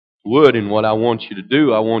would. And what I want you to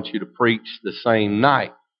do, I want you to preach the same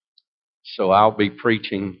night. So I'll be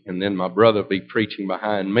preaching, and then my brother will be preaching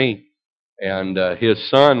behind me. And his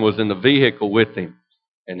son was in the vehicle with him,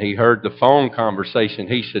 and he heard the phone conversation.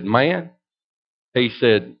 He said, "Man," he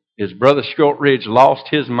said, "his brother Shortridge lost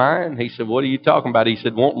his mind." He said, "What are you talking about?" He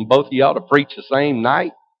said, "Wanting both of y'all to preach the same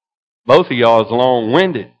night? Both of y'all is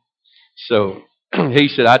long-winded." So he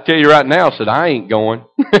said, "I tell you right now," said, "I ain't going."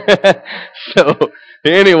 So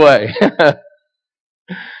anyway,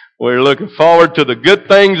 we're looking forward to the good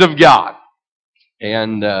things of God.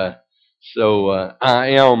 And I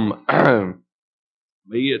am,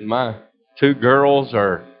 me and my two girls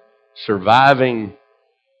are surviving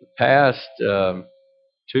the past 2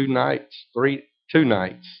 nights, 2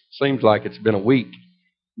 nights. Seems like it's been a week.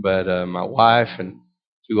 But my wife and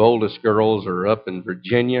two oldest girls are up in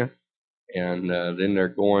Virginia, and then they're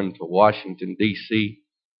going to Washington, D.C.,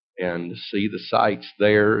 and to see the sights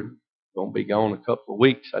there. Going to be gone a couple of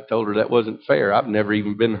weeks. I told her that wasn't fair. I've never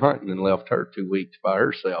even been hunting and left her 2 weeks by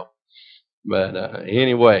herself. But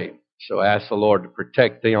anyway, so I ask the Lord to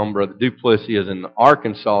protect them. Brother Duplessis is in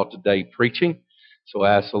Arkansas today preaching. So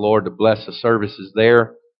I ask the Lord to bless the services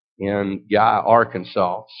there in Guy,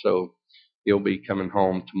 Arkansas. So he'll be coming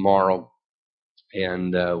home tomorrow.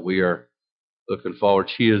 And we are looking forward.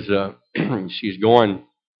 She is she's going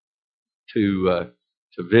to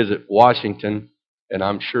visit Washington, and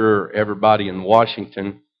I'm sure everybody in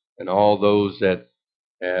Washington and all those that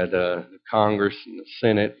at the Congress and the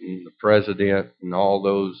Senate and the President and all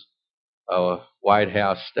those White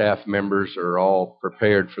House staff members are all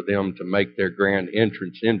prepared for them to make their grand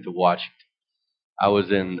entrance into Washington. I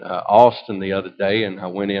was in Austin the other day, and I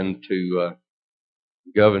went into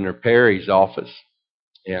Governor Perry's office,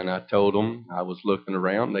 and I told them I was looking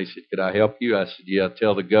around. They said, "Could I help you?" I said, "Yeah,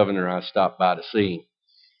 tell the governor I stopped by to see him."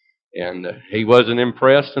 And he wasn't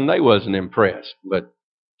impressed, and they wasn't impressed. But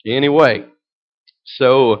anyway,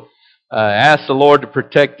 so ask the Lord to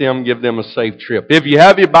protect them, give them a safe trip. If you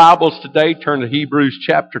have your Bibles today, turn to Hebrews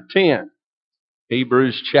chapter 10.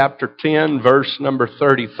 Hebrews chapter 10, verse number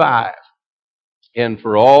 35. And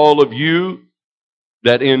for all of you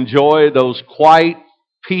that enjoy those quiet,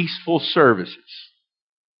 peaceful services,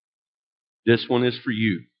 this one is for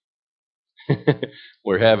you.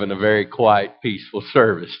 We're having a very quiet, peaceful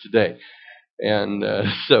service today. And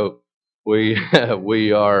so we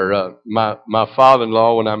are, my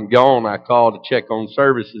father-in-law, when I'm gone, I call to check on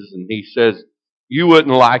services, and he says, "You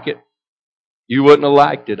wouldn't like it. You wouldn't have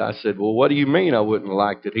liked it." I said, "Well, what do you mean I wouldn't have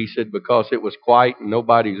liked it?" He said, "Because it was quiet and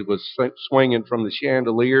nobody was swinging from the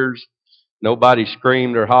chandeliers. Nobody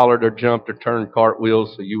screamed or hollered or jumped or turned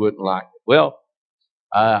cartwheels, so you wouldn't like it." Well,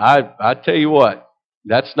 I tell you what,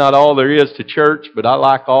 that's not all there is to church, but I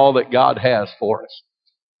like all that God has for us.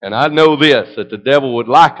 And I know this, that the devil would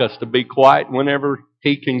like us to be quiet whenever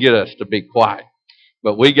he can get us to be quiet.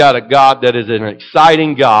 But we got a God that is an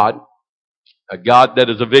exciting God, a God that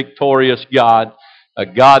is a victorious God, a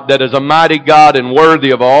God that is a mighty God and worthy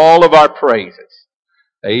of all of our praises.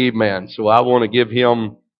 Amen. So I want to give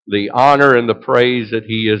him the honor and the praise that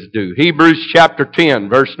he is due. Hebrews chapter 10,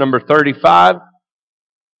 verse number 35.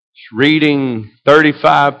 Reading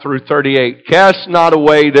 35 through 38. "Cast not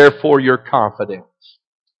away therefore your confidence,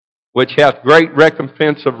 which hath great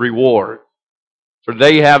recompense of reward. For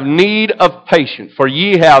they have need of patience, for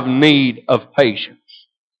ye have need of patience,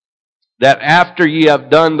 that after ye have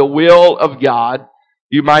done the will of God,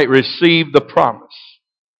 you might receive the promise.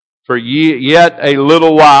 For yet a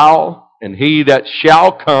little while, and he that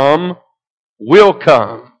shall come will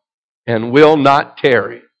come, and will not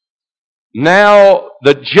tarry. Now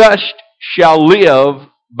the just shall live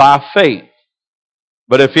by faith.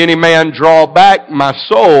 But if any man draw back, my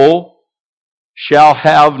soul shall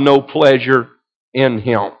have no pleasure in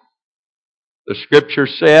him." The scripture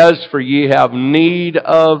says, "For ye have need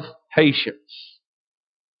of patience,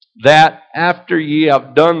 that after ye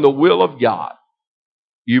have done the will of God,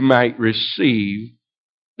 you might receive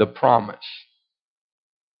the promise."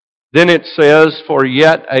 Then it says, "For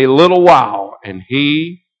yet a little while, and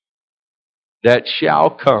he that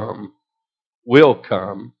shall come will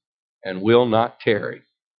come, and will not tarry."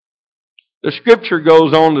 The scripture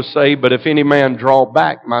goes on to say, "But if any man draw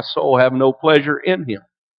back, my soul have no pleasure in him."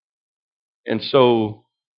 And so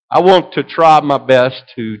I want to try my best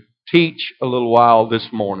to teach a little while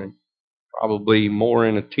this morning, probably more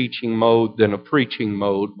in a teaching mode than a preaching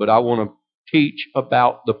mode, but I want to teach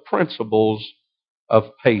about the principles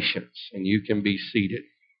of patience. And you can be seated.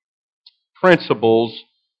 Principles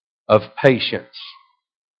of patience.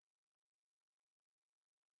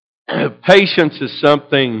 Patience is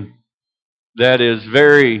something that is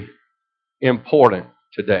very important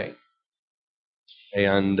today.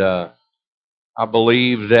 And I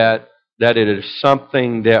believe that it is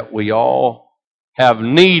something that we all have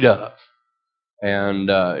need of. And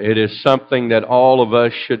it is something that all of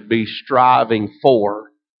us should be striving for.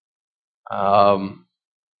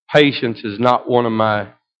 Patience is not one of my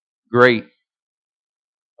great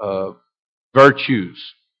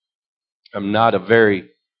virtues. I'm not a very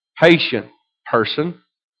patient person.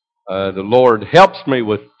 The Lord helps me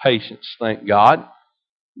with patience, thank God.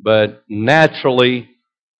 But naturally,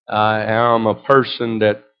 I am a person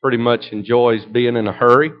that pretty much enjoys being in a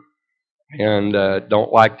hurry and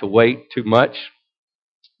don't like to wait too much.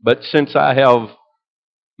 But since I have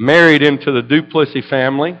married into the Duplessis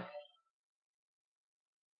family,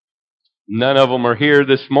 none of them are here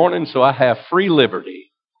this morning, so I have free liberty.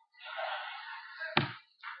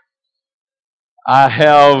 I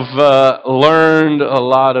have learned a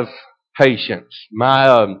lot of patience.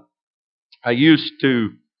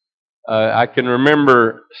 I can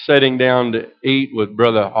remember sitting down to eat with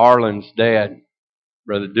Brother Harlan's dad,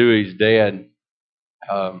 Brother Dewey's dad,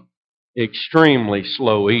 extremely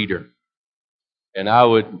slow eater. And I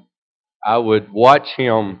would watch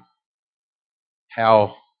him,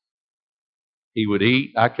 how he would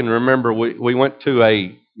eat. I can remember we went to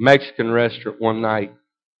a Mexican restaurant one night,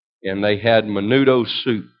 and they had menudo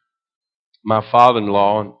soup. My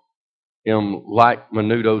father-in-law and him like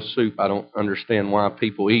menudo soup. I don't understand why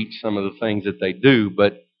people eat some of the things that they do,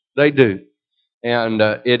 but they do. And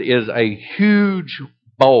it is a huge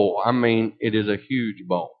bowl. I mean, it is a huge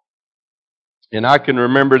bowl. And I can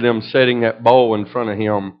remember them setting that bowl in front of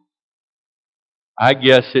him. I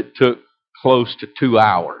guess it took close to 2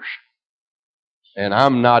 hours. And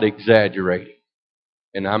I'm not exaggerating.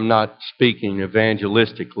 And I'm not speaking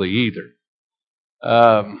evangelistically either.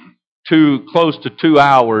 Close to 2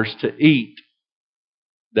 hours to eat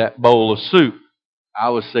that bowl of soup. I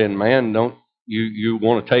was saying, man, don't you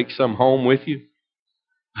want to take some home with you?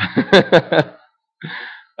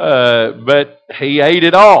 But he ate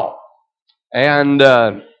it all. And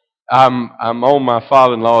I'm on my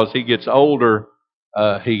father-in-law. As he gets older,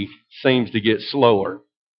 he seems to get slower.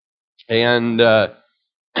 And I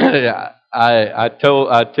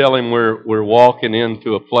tell him we're walking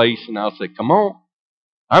into a place, and I'll say, "Come on,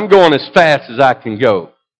 I'm going as fast as I can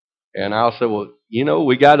go." And I'll say, "Well,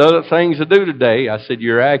 we got other things to do today." I said,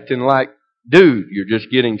 "You're acting like, dude, you're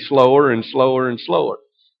just getting slower and slower and slower."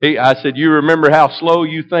 I said, "You remember how slow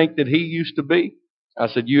you think that he used to be?" I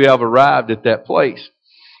said, "You have arrived at that place."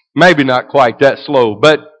 Maybe not quite that slow,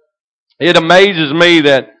 but it amazes me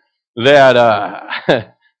that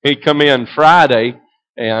he come in Friday,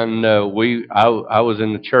 and I was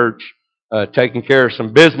in the church taking care of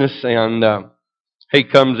some business, and he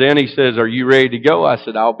comes in. He says, "Are you ready to go?" I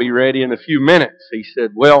said, "I'll be ready in a few minutes." He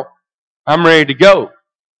said, "Well, I'm ready to go."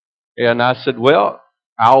 And I said, "Well,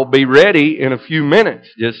 I'll be ready in a few minutes.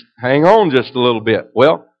 Just hang on just a little bit."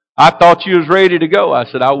 "Well, I thought you was ready to go." I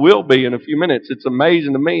said, "I will be in a few minutes." It's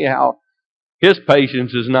amazing to me how his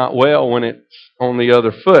patience is not well when it's on the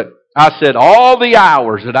other foot. I said, "All the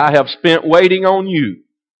hours that I have spent waiting on you,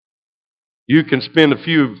 you can spend a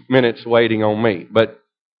few minutes waiting on me." But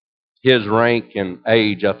his rank and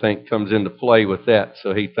age, I think, comes into play with that.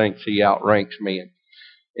 So he thinks he outranks me.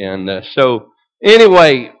 And so,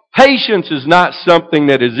 anyway, patience is not something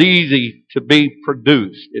that is easy to be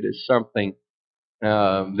produced. It is something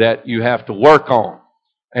that you have to work on.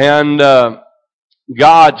 And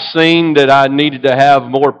God seen that I needed to have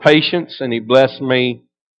more patience, and He blessed me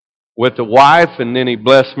with a wife, and then He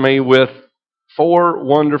blessed me with 4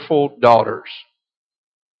 wonderful daughters.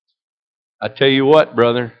 I tell you what,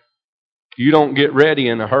 brother, you don't get ready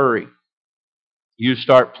in a hurry. You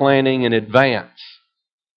start planning in advance,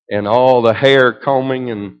 and all the hair combing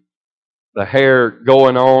and the hair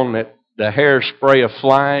going on, the hairspray of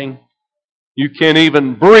flying. You can't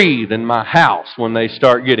even breathe in my house when they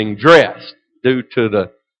start getting dressed due to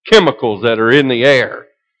the chemicals that are in the air.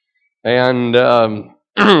 And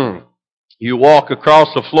you walk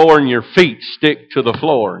across the floor and your feet stick to the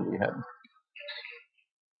floor.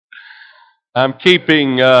 I'm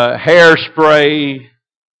keeping hairspray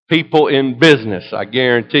people in business, I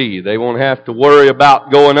guarantee you. They won't have to worry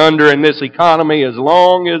about going under in this economy as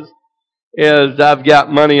long as I've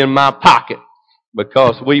got money in my pocket,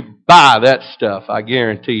 because we buy that stuff, I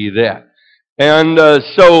guarantee you that. And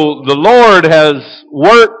so the Lord has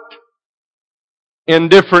worked in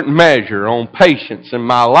different measure on patience in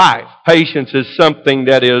my life. Patience is something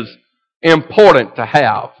that is important to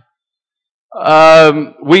have.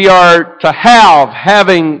 We are to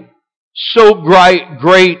having so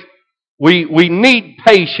great, we need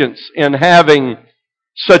patience in having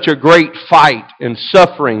such a great fight and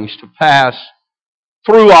sufferings to pass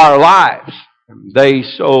through our lives. They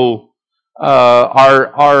so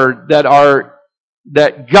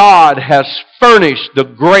that God has furnished the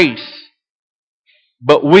grace,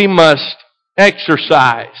 but we must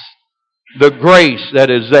exercise the grace that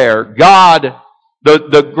is there. God,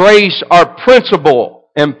 the grace, our principle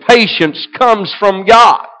and patience comes from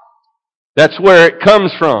God. That's where it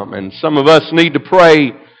comes from. And some of us need to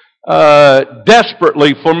pray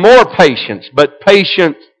desperately for more patience. But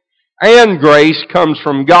patience and grace comes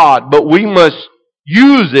from God. But we must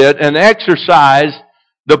use it and exercise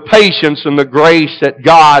the patience and the grace that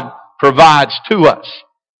God provides to us.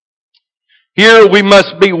 Here we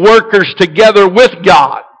must be workers together with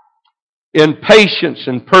God in patience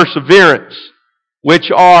and perseverance,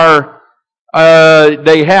 which are,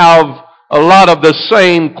 they have a lot of the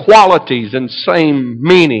same qualities and same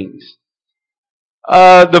meanings.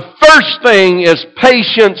 The first thing is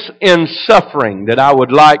patience in suffering that I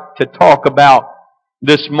would like to talk about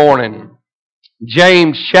this morning.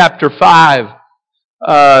 James chapter 5,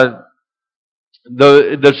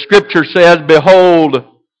 the scripture says, "Behold,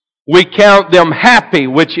 we count them happy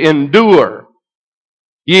which endure.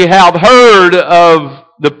 Ye have heard of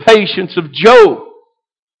the patience of Job,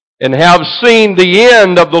 and have seen the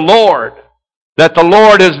end of the Lord, that the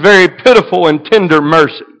Lord is very pitiful and tender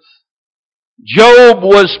mercies." Job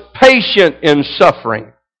was patient in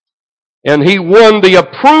suffering, and he won the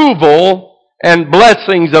approval and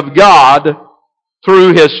blessings of God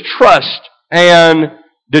through his trust and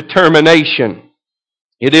determination.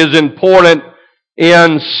 It is important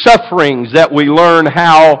in sufferings that we learn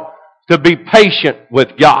how to be patient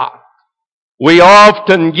with God. We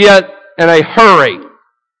often get in a hurry,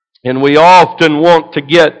 and we often want to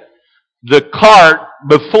get the cart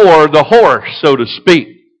before the horse, so to speak.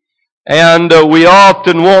 And we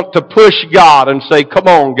often want to push God and say, "Come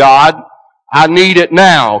on, God, I need it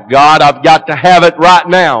now. God, I've got to have it right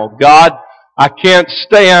now. God, I can't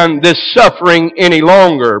stand this suffering any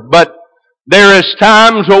longer." But there is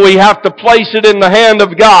times where we have to place it in the hand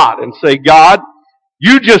of God and say, "God,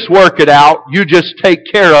 you just work it out. You just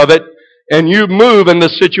take care of it, and you move in the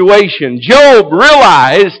situation." Job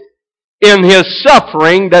realized in his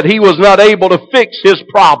suffering that he was not able to fix his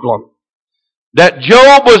problem, that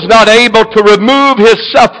Job was not able to remove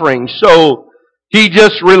his suffering, so he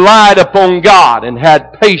just relied upon God and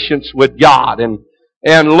had patience with God and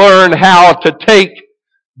learned how to take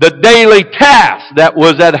the daily task that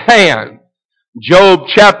was at hand. Job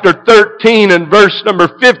chapter 13 and verse number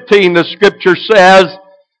 15, the scripture says,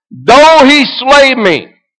 "Though he slay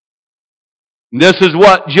me," this is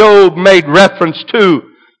what Job made reference to,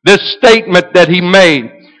 this statement that he made,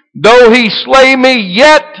 "Though he slay me,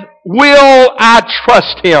 yet will I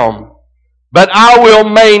trust him, but I will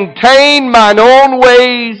maintain mine own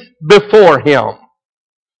ways before him."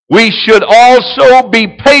 We should also be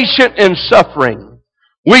patient in suffering.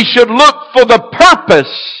 We should look for the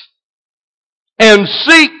purpose and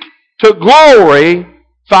seek to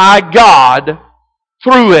glorify God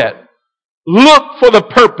through it. Look for the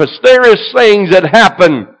purpose. There is things that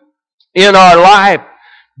happen in our life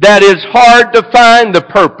that is hard to find the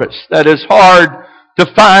purpose, that is hard to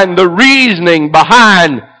find the reasoning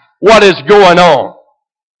behind what is going on.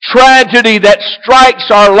 Tragedy that strikes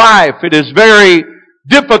our life, it is very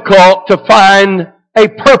difficult to find a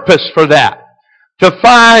purpose for that, to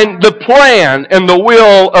find the plan and the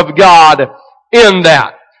will of God in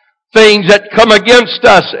that. Things that come against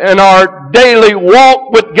us in our daily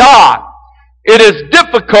walk with God, it is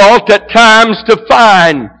difficult at times to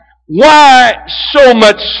find why so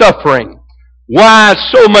much suffering, why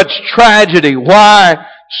so much tragedy, why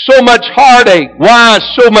so much heartache, why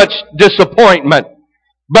so much disappointment.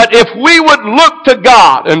 But if we would look to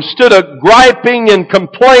God instead of griping and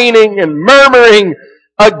complaining and murmuring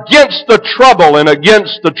against the trouble and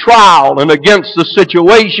against the trial and against the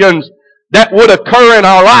situations that would occur in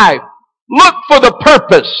our life, look for the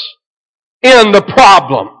purpose in the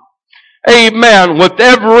problem. Amen. With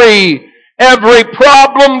every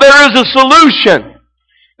problem there is a solution.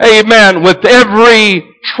 Amen. With every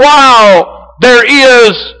trial there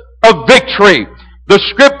is a victory. The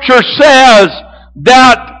scripture says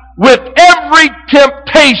that with every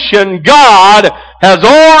temptation God has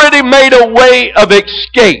already made a way of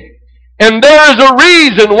escape. And there is a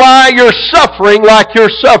reason why you're suffering like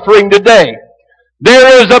you're suffering today.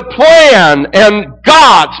 There is a plan, and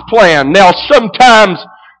God's plan. Now sometimes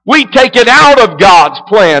we take it out of God's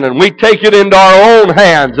plan and we take it into our own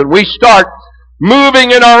hands and we start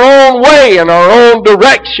moving in our own way, in our own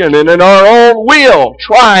direction, and in our own will,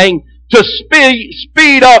 trying to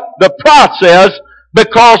speed up the process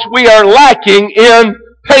because we are lacking in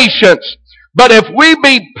patience. But if we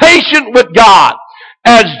be patient with God,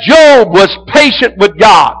 as Job was patient with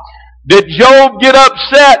God, did Job get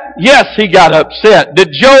upset? Yes, he got upset.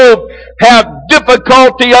 Did Job have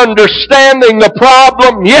difficulty understanding the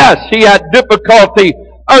problem? Yes, he had difficulty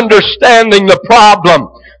understanding the problem.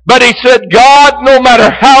 But he said, God, no matter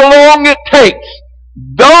how long it takes,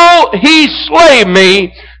 though he slay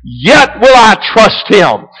me, yet will I trust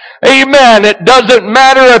him. Amen. It doesn't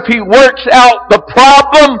matter if he works out the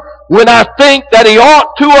problem when I think that he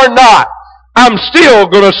ought to or not. I'm still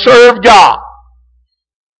going to serve God.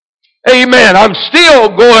 Amen. I'm still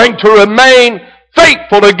going to remain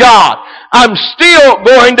faithful to God. I'm still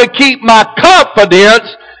going to keep my confidence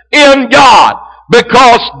in God,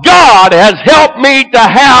 because God has helped me to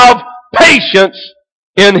have patience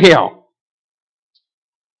in Him.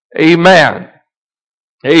 Amen.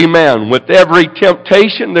 Amen. With every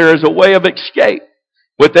temptation, there is a way of escape.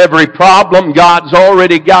 With every problem, God's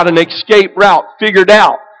already got an escape route figured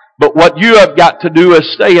out. But what you have got to do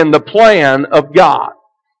is stay in the plan of God.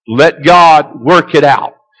 Let God work it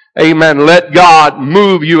out. Amen. Let God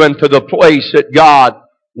move you into the place that God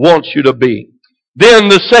wants you to be. Then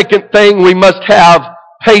the second thing, we must have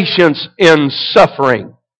patience in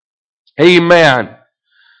suffering. Amen.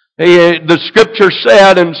 The scripture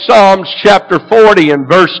said in Psalms chapter 40 and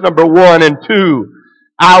verse number 1 and 2,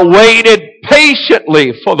 I waited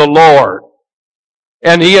patiently for the Lord,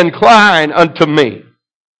 and He inclined unto me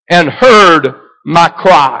and heard my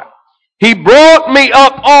cry. He brought me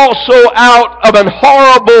up also out of an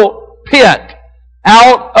horrible pit,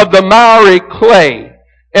 out of the miry clay,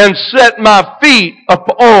 and set my feet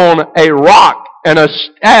upon a rock, and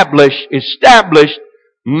established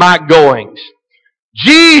my goings.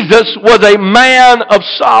 Jesus was a man of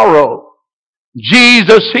sorrow.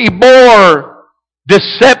 Jesus, He bore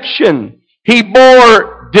deception. He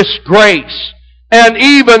bore disgrace and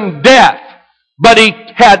even death. But He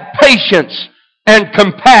had patience and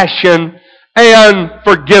compassion and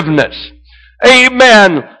forgiveness.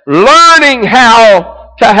 Amen. Learning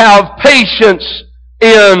how to have patience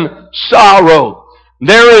in sorrow.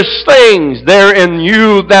 There is things there in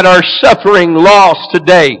you that are suffering loss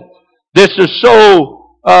today. This is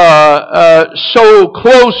so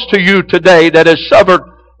close to you today, that has suffered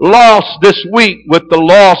loss this week with the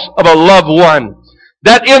loss of a loved one.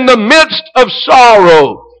 That in the midst of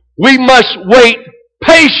sorrow, we must wait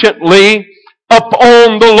patiently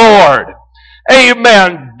upon the Lord.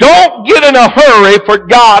 Amen. Don't get in a hurry for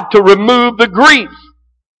God to remove the grief.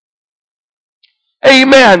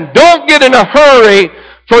 Amen. Don't get in a hurry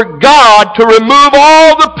for God to remove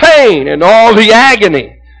all the pain and all the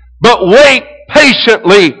agony. But wait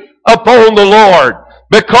patiently upon the Lord,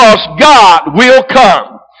 because God will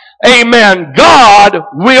come. Amen. God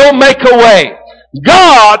will make a way.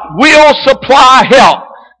 God will supply help.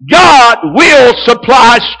 God will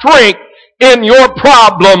supply strength in your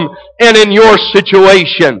problem and in your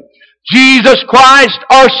situation. Jesus Christ,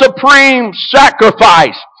 our supreme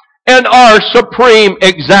sacrifice and our supreme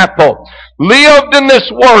example, lived in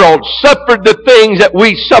this world, suffered the things that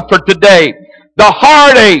we suffer today. The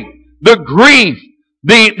heartache, the grief,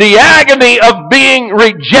 the agony of being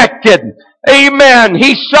rejected. Amen.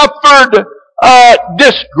 He suffered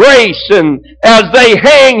disgrace, and as they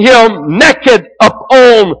hang Him naked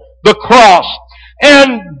upon the cross.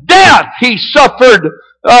 And death, He suffered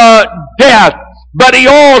death. But He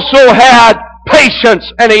also had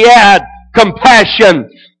patience, and He had compassion,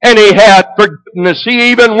 and He had forgiveness.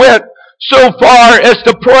 He even went so far as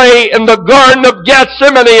to pray in the Garden of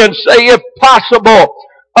Gethsemane and say, if possible,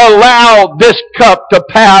 allow this cup to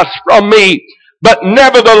pass from me. But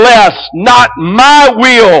nevertheless, not my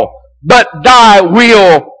will, but Thy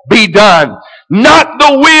will be done. Not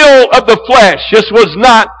the will of the flesh. This was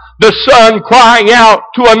not the Son crying out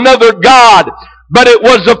to another God, but it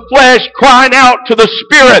was the flesh crying out to the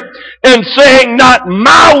Spirit and saying, not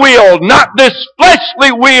my will, not this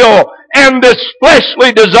fleshly will and this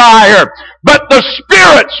fleshly desire, but the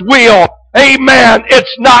Spirit's will. Amen.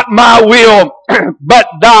 It's not my will, but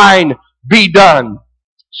Thine be done.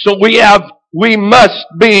 So we must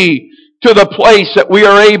be to the place that we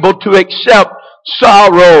are able to accept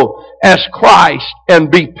sorrow as Christ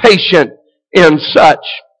and be patient in such.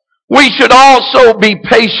 We should also be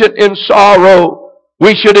patient in sorrow.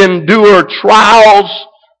 We should endure trials.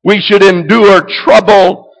 We should endure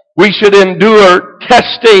trouble. We should endure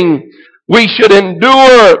testing. We should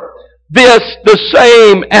endure this the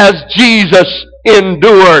same as Jesus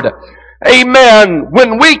endured. Amen.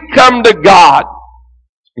 When we come to God,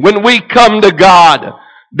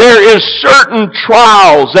 there is certain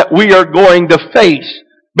trials that we are going to face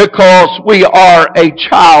because we are a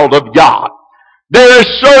child of God. There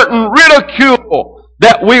is certain ridicule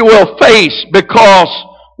that we will face because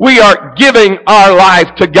we are giving our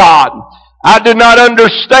life to God. I do not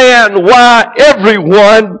understand why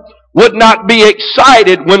everyone would not be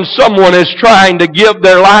excited when someone is trying to give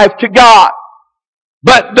their life to God.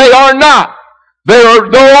 But they are not. There are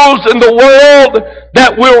those in the world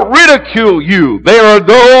that will ridicule you. There are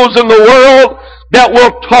those in the world that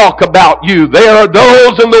will talk about you. There are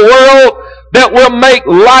those in the world that will make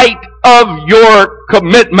light of your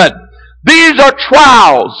commitment. These are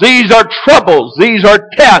trials. These are troubles. These are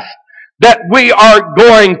tests that we are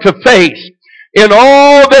going to face. In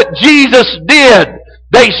all that Jesus did,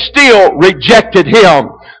 they still rejected Him.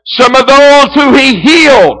 Some of those who He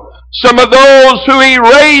healed, some of those who He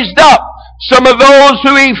raised up, some of those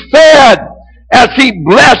who He fed, as He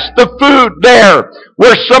blessed the food there,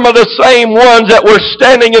 were some of the same ones that were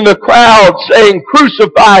standing in the crowd saying,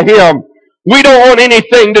 "Crucify Him. We don't want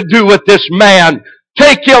anything to do with this man.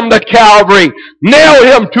 Take Him to Calvary. Nail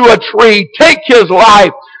Him to a tree. Take His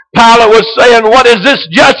life." Pilate was saying, "What has this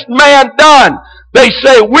just man done?" They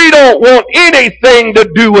say, "We don't want anything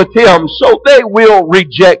to do with Him," so they will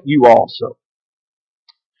reject you also.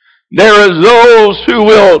 There is those who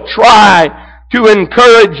will try to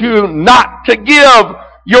encourage you not to give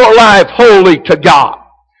your life wholly to God.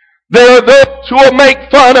 There are those who will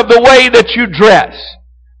make fun of the way that you dress.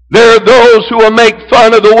 There are those who will make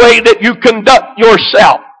fun of the way that you conduct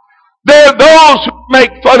yourself. There are those who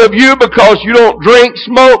make fun of you because you don't drink,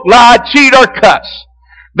 smoke, lie, cheat, or cuss.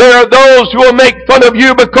 There are those who will make fun of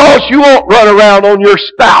you because you won't run around on your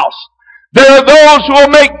spouse. There are those who will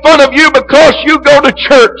make fun of you because you go to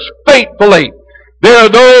church faithfully. There are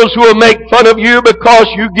those who will make fun of you because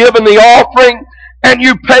you give in the offering and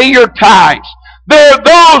you pay your tithes. There are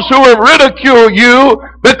those who will ridicule you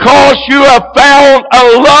because you have found a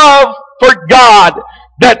love for God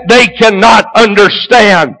that they cannot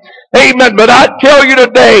understand. Amen. But I tell you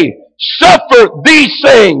today, suffer these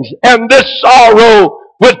things and this sorrow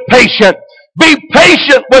with patience. Be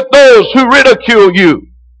patient with those who ridicule you.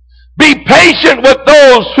 Be patient with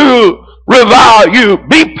those who revile you.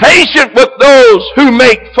 Be patient with those who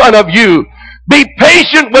make fun of you. Be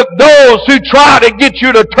patient with those who try to get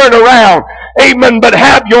you to turn around. Amen. But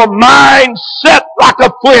have your mind set like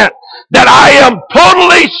a flint that I am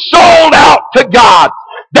totally sold out to God.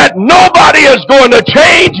 That nobody is going to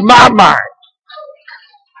change my mind.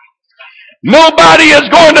 Nobody is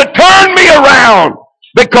going to turn me around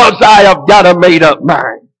because I have got a made up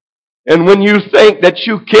mind. And when you think that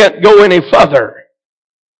you can't go any further,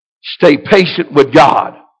 stay patient with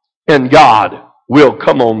God, and God will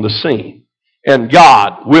come on the scene. And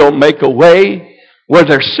God will make a way where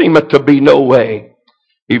there seemeth to be no way.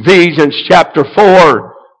 Ephesians chapter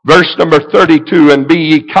 4, verse number 32, "And be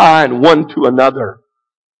ye kind one to another,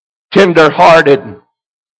 tender-hearted,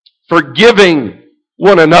 forgiving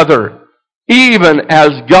one another, even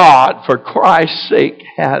as God, for Christ's sake,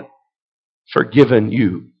 hath forgiven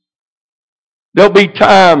you." There'll be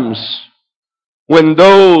times when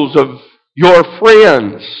those of your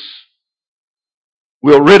friends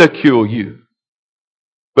will ridicule you,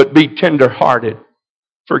 but be tender-hearted,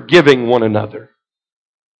 forgiving one another.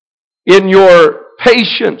 In your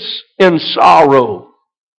patience in sorrow,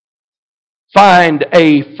 find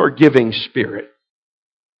a forgiving spirit.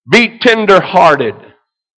 Be tender-hearted.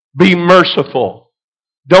 Be merciful.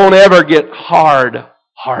 Don't ever get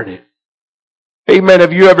hard-hearted. Amen.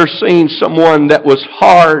 Have you ever seen someone that was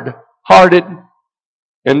hard-hearted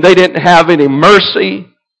and they didn't have any mercy?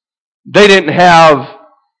 They didn't have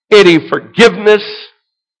any forgiveness.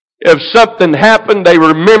 If something happened, they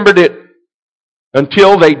remembered it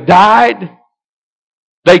until they died.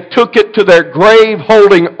 They took it to their grave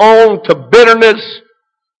holding on to bitterness,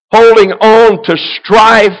 holding on to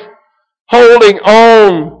strife, holding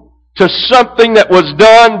on to something that was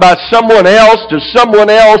done by someone else to someone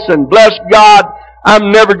else, and bless God,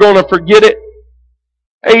 I'm never going to forget it.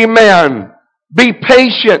 Amen. Be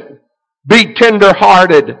patient, be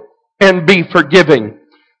tender-hearted, and be forgiving.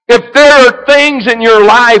 If there are things in your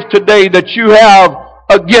life today that you have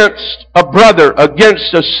against a brother,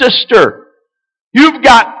 against a sister, you've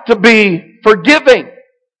got to be forgiving.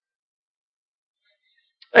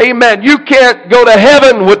 Amen. You can't go to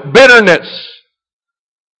heaven with bitterness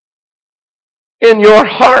in your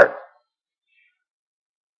heart.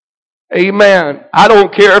 Amen. I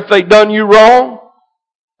don't care if they done you wrong.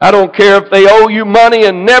 I don't care if they owe you money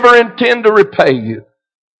and never intend to repay you.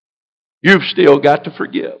 You've still got to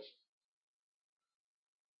forgive.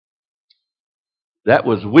 That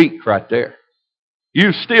was weak right there.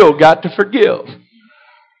 You've still got to forgive.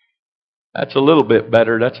 That's a little bit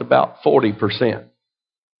better. That's about 40%.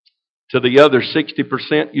 To the other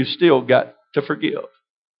 60%, you still got to forgive.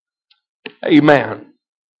 Amen.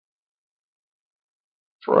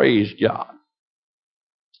 Praise God.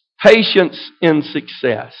 Patience in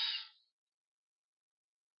success.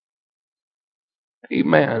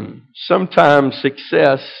 Amen. Sometimes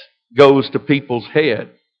success goes to people's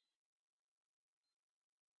head.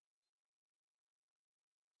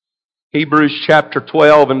 Hebrews chapter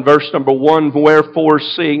 12 and verse number 1, wherefore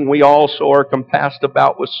seeing we also are compassed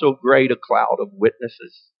about with so great a cloud of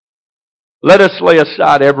witnesses, let us lay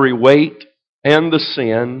aside every weight and the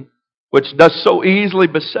sin which does so easily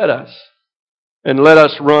beset us, and let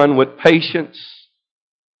us run with patience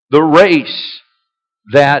the race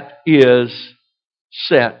that is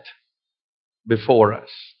set before us.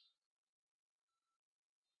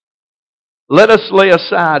 Let us lay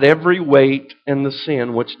aside every weight and the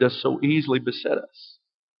sin which does so easily beset us,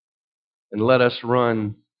 and let us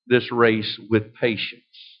run this race with patience.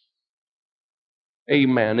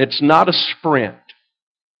 Amen. It's not a sprint.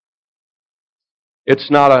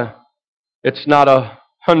 It's not a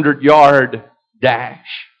 100-yard dash.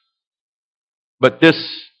 But this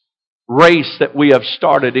race that we have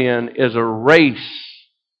started in is a race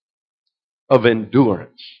of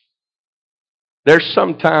endurance. There's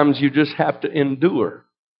sometimes you just have to endure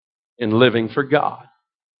in living for God.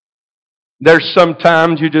 There's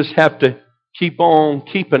sometimes you just have to keep on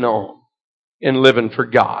keeping on in living for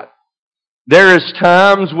God. There is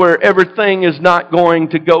times where everything is not going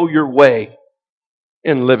to go your way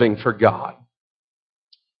in living for God.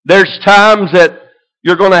 There's times that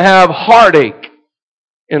you're going to have heartache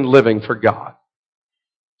in living for God.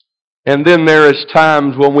 And then there is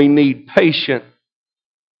times when we need patience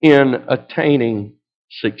in attaining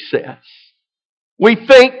success. We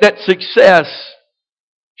think that success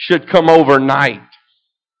should come overnight.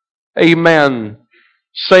 Amen.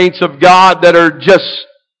 Saints of God that are just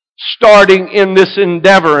starting in this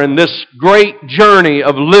endeavor and this great journey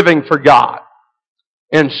of living for God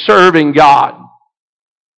and serving God.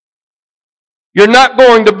 You're not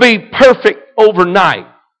going to be perfect overnight.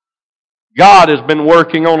 God has been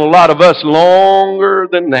working on a lot of us longer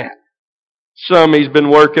than that. Some He's been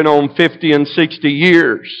working on 50 and 60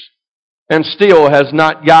 years and still has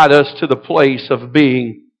not got us to the place of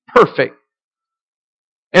being perfect.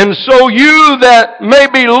 And so you that may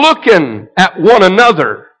be looking at one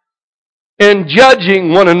another and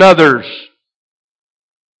judging one another's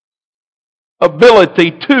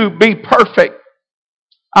ability to be perfect,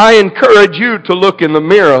 I encourage you to look in the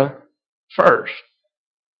mirror first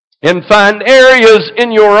and find areas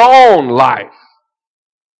in your own life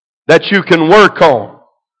that you can work on,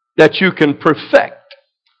 that you can perfect.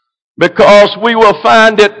 Because we will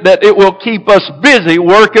find that it will keep us busy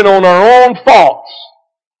working on our own faults.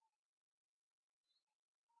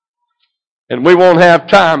 And we won't have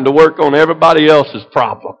time to work on everybody else's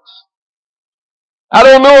problems. I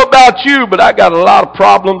don't know about you, but I got a lot of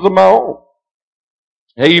problems of my own.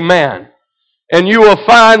 Amen. And you will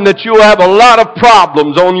find that you'll have a lot of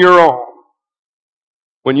problems on your own.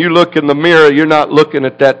 When you look in the mirror, you're not looking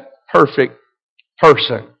at that perfect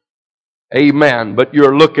person. Amen. But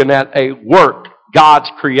you're looking at a work, God's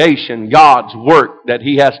creation, God's work that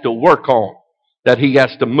He has to work on, that He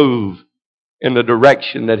has to move in the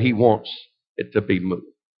direction that He wants it to be moved.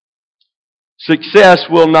 Success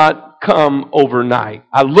will not come overnight.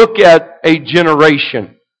 I look at a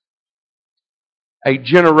generation. A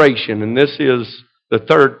generation, and this is the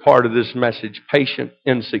third part of this message, patient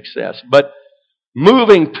in success. But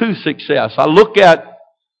moving to success, I look at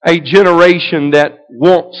a generation that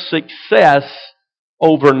wants success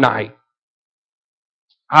overnight.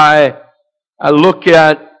 I look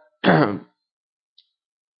at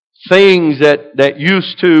things that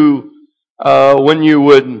used to, when you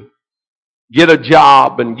would get a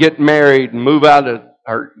job and get married and move out of,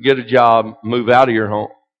 or get a job, move out of your home,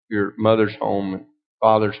 your mother's home and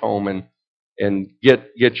father's home, and get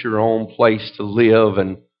your own place to live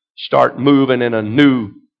and start moving in a new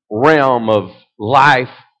realm of life.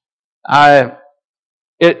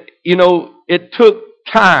 It took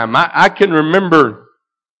time. I can remember,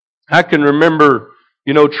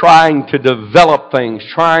 trying to develop things,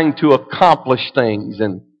 trying to accomplish things,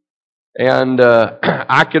 and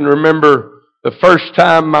I can remember the first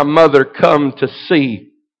time my mother come to see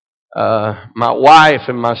my wife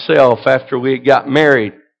and myself after we got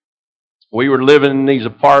married. We were living in these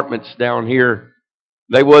apartments down here.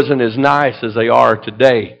 They wasn't as nice as they are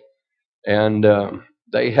today, and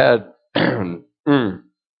they had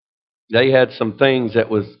some things that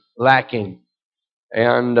was lacking,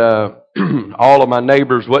 and all of my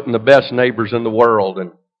neighbors wasn't the best neighbors in the world,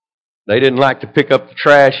 and They didn't like to pick up the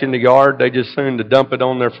trash in the yard. They just soon to dump it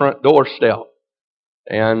on their front doorstep.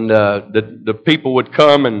 And the people would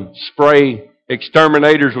come and spray.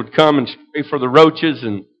 Exterminators would come and spray for the roaches,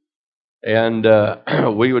 and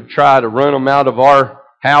we would try to run them out of our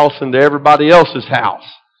house into everybody else's house.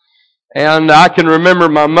 And I can remember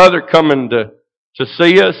my mother coming to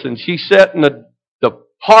see us, and she sat in the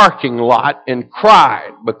parking lot and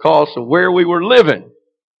cried because of where we were living.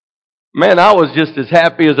 Man, I was just as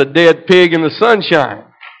happy as a dead pig in the sunshine.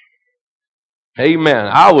 Amen.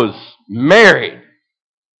 I was married.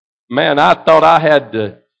 Man, I thought I had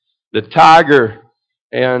the tiger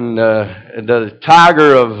and the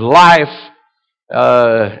tiger of life,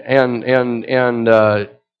 and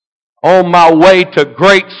on my way to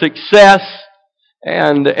great success,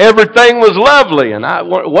 and everything was lovely. And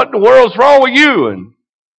what in the world's wrong with you?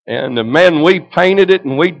 And man, we painted it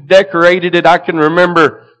and we decorated it. I can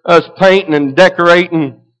remember us painting and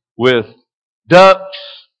decorating with ducks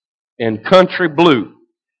and country blue.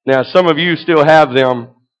 Now, some of you still have them.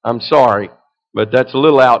 I'm sorry, but that's a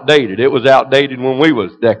little outdated. It was outdated when we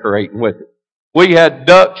was decorating with it. We had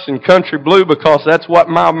ducks and country blue because that's what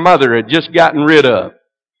my mother had just gotten rid of.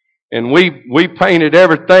 And we painted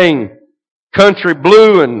everything country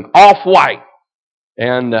blue and off-white.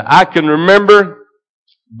 And I can remember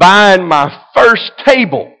buying my first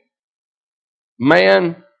table.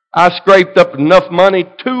 Man, I scraped up enough money,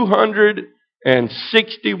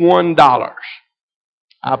 $261.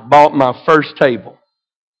 I bought my first table.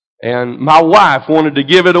 And my wife wanted to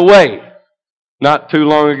give it away. Not too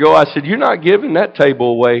long ago, I said, "You're not giving that table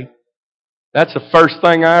away. That's the first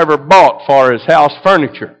thing I ever bought for as house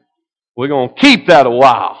furniture. We're going to keep that a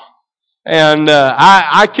while." And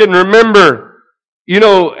I can remember,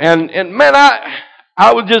 and man,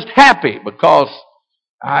 I was just happy because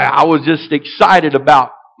I was just excited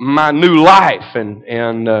about my new life and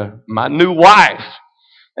my new wife.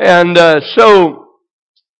 And so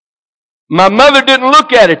my mother didn't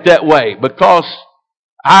look at it that way because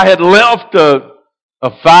I had left a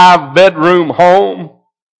 5-bedroom home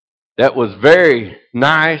that was very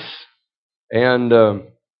nice, and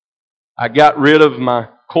I got rid of my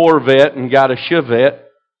Corvette and got a Chevette.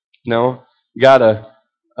 Got a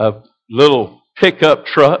little pickup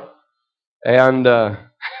truck, and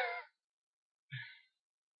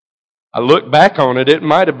I look back on it. It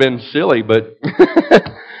might have been silly, but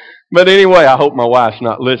but anyway, I hope my wife's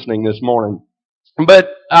not listening this morning. But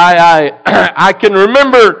I can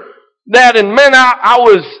remember that, and man, I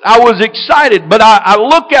was excited. But I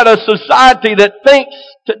look at a society that thinks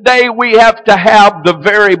today we have to have the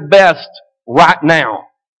very best right now.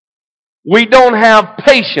 We don't have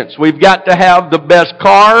patience. We've got to have the best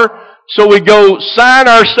car, so we go sign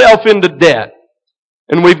ourselves into debt.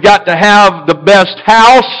 And we've got to have the best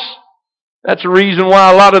house. That's the reason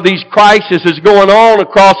why a lot of these crises is going on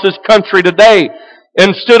across this country today.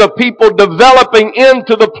 Instead of people developing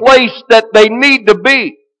into the place that they need to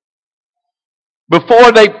be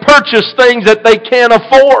before they purchase things that they can't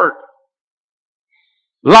afford.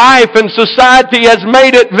 Life and society has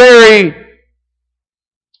made it very,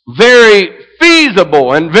 very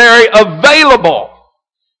feasible and very available.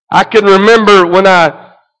 I can remember when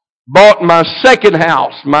I bought my second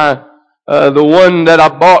house, the one that I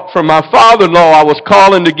bought from my father-in-law. I was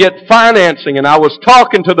calling to get financing, and I was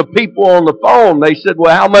talking to the people on the phone. They said,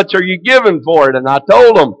 "Well, how much are you giving for it?" And I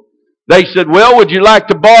told them. They said, "Well, would you like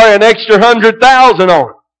to borrow an extra $100,000 on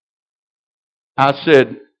it?" I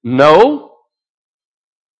said, "No,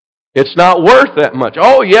 it's not worth that much."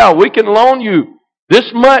 "Oh yeah, we can loan you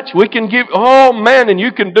this much. We can give, oh man, and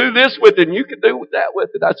you can do this with it, and you can do that with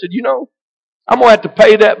it." I said, I'm going to have to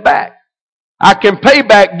pay that back. I can pay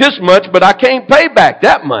back this much, but I can't pay back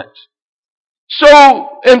that much.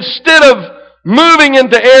 So instead of moving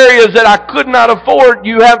into areas that I could not afford,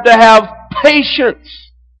 you have to have patience.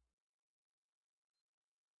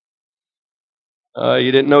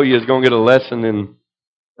 You didn't know you was going to get a lesson in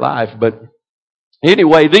life, but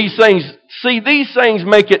anyway, these things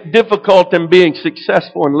make it difficult in being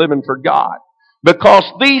successful in living for God, because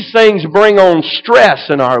these things bring on stress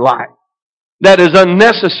in our life that is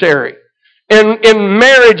unnecessary. In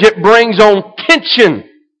marriage, it brings on tension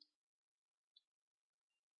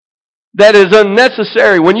that is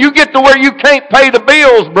unnecessary. When you get to where you can't pay the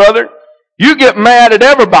bills, brother, you get mad at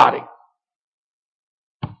everybody.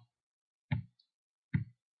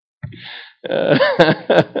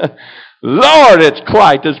 Lord, it's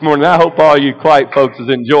quiet this morning. I hope all you quiet folks is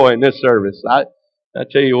enjoying this service. I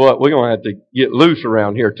tell you what, we're going to have to get loose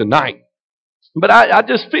around here tonight. But I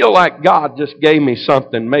just feel like God just gave me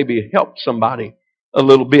something, maybe help somebody a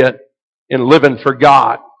little bit in living for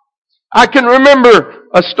God. I can remember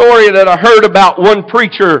a story that I heard about one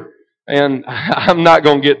preacher, and I'm not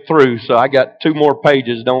going to get through, so I got 2 more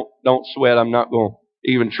pages. Don't sweat. I'm not going to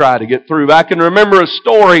even try to get through. But I can remember a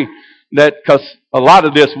story that, because a lot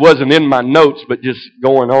of this wasn't in my notes, but just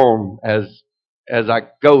going on as I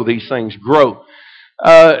go, these things grow.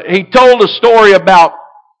 He told a story about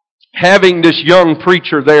having this young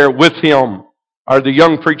preacher there with him, or the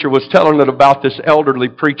young preacher was telling it about this elderly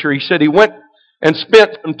preacher. He said he went and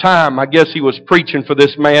spent some time. I guess he was preaching for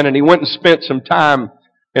this man, and he went and spent some time.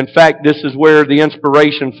 In fact, this is where the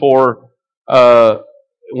inspiration for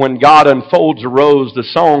When God Unfolds a Rose, the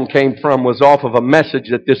song came from, was off of a message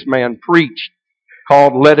that this man preached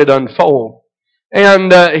called Let It Unfold.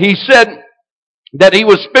 And he said that he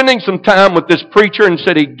was spending some time with this preacher, and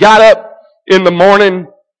said he got up in the morning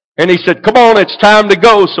and he said, "Come on, it's time to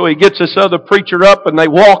go." So he gets this other preacher up and they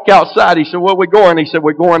walk outside. He said, "Where are we going?" He said,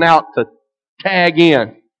 "We're going out to tag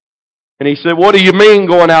in." And he said, "What do you mean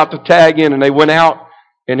going out to tag in?" And they went out,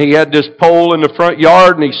 and he had this pole in the front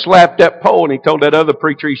yard, and he slapped that pole, and he told that other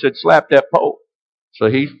preacher, he said, "Slap that pole." So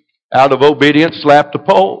he, out of obedience, slapped the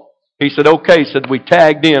pole. He said, "Okay," he said, "we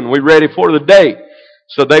tagged in. We're ready for the day."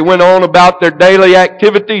 So they went on about their daily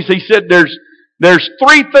activities. He said, there's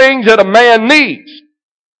 3 things that a man needs.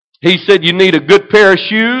 He said, you need a good pair of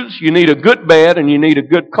shoes, you need a good bed, and you need a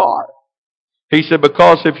good car. He said,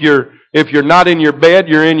 because if you're not in your bed,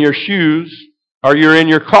 you're in your shoes, or you're in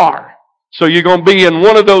your car. So you're going to be in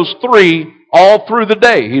one of those 3 all through the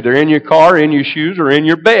day, either in your car, in your shoes, or in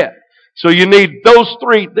your bed. So you need those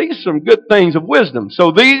 3. These are some good things of wisdom.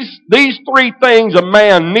 So these 3 things a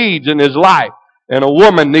man needs in his life, and a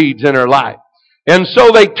woman needs in her life. And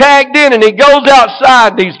so they tagged in, and he goes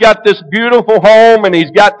outside, and he's got this beautiful home, and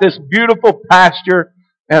he's got this beautiful pasture,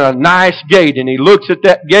 and a nice gate. And he looks at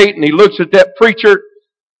that gate, and he looks at that preacher,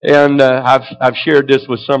 and I've shared this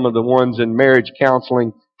with some of the ones in marriage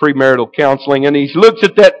counseling, premarital counseling, and he looks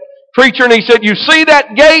at that preacher, and he said, "You see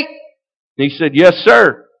that gate?" And he said, "Yes,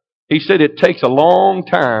 sir." He said, "It takes a long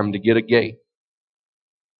time to get a gate."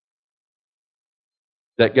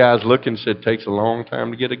 That guy's looking and said, "It takes a long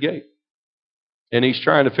time to get a gate." And he's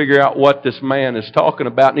trying to figure out what this man is talking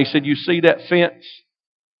about. And he said, "You see that fence?"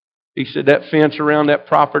 He said, "That fence around that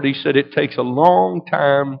property," he said, "it takes a long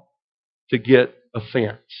time to get a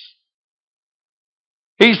fence."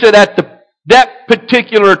 He said at that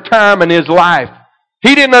particular time in his life,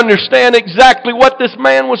 he didn't understand exactly what this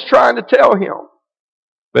man was trying to tell him.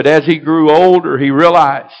 But as he grew older, he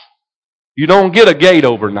realized you don't get a gate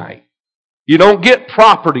overnight. You don't get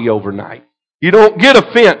property overnight. You don't get a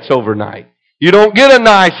fence overnight. You don't get a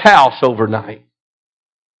nice house overnight.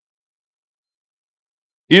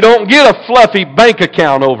 You don't get a fluffy bank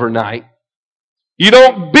account overnight. You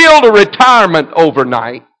don't build a retirement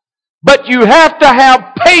overnight. But you have to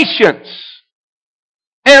have patience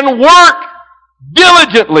and work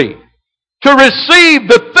diligently to receive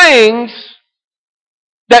the things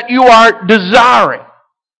that you are desiring.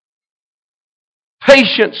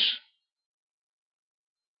 Patience.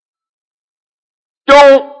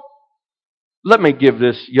 Let me give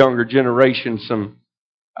this younger generation some.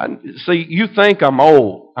 See, you think I'm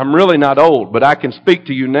old. I'm really not old, but I can speak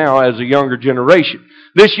to you now as a younger generation.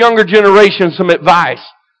 This younger generation, some advice.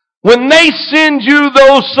 When they send you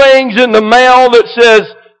those things in the mail that says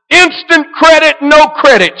instant credit, no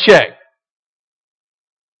credit check,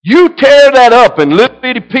 you tear that up in little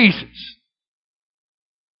bitty pieces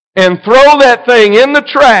and throw that thing in the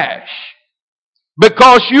trash,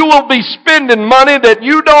 because you will be spending money that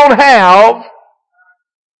you don't have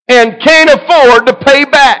and can't afford to pay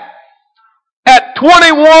back at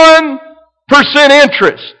 21%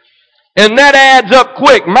 interest. And that adds up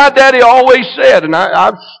quick. My daddy always said, and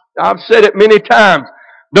I've said it many times,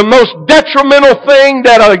 the most detrimental thing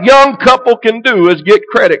that a young couple can do is get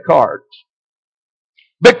credit cards.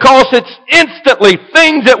 Because it's instantly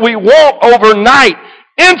things that we want overnight.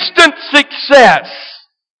 Instant success.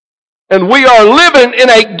 And we are living in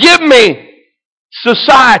a give me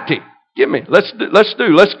society. Give me. Let's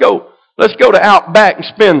go to Outback and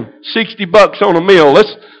spend $60 on a meal.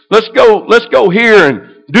 Let's go here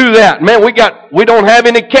and do that. Man, we don't have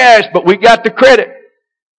any cash, but we got the credit.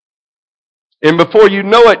 And before you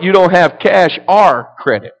know it, you don't have cash or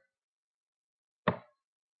credit.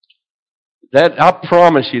 That, I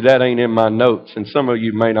promise you, that ain't in my notes, and some of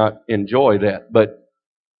you may not enjoy that. But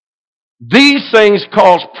these things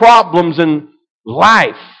cause problems in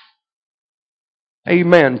life.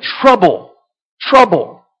 Amen. Trouble.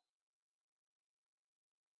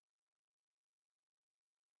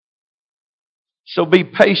 So be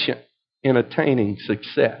patient in attaining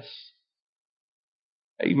success.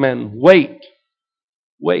 Amen. Wait.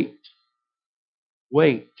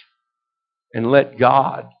 Wait and let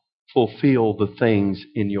God fulfill the things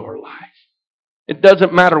in your life. It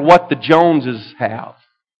doesn't matter what the Joneses have.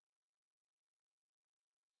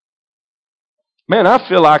 Man, I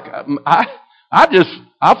feel like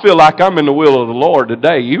I feel like I'm in the will of the Lord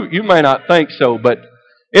today. You may not think so, but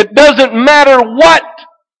it doesn't matter what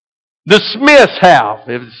the Smiths have.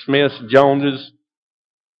 If the Smiths, Joneses,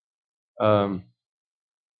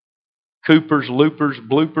 Coopers, Loopers,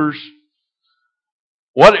 Bloopers,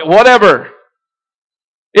 whatever.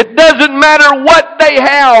 It doesn't matter what they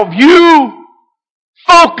have. You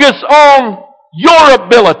focus on your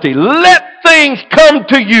ability. Let things come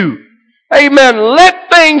to you. Amen. Let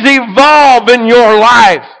things evolve in your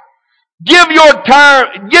life. Give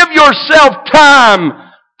yourself time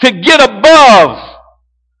to get above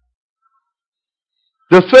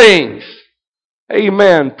the things.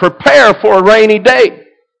 Amen. Prepare for a rainy day.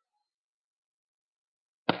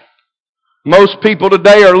 Most people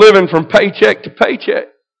today are living from paycheck to paycheck.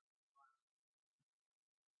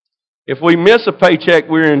 If we miss a paycheck,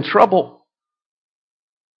 we're in trouble.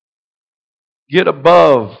 Get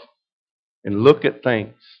above and look at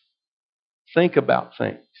things. Think about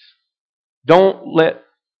things. Don't let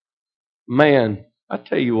man, I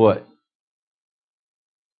tell you what,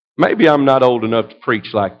 maybe I'm not old enough to preach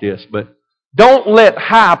like this, but don't let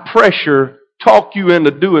high pressure talk you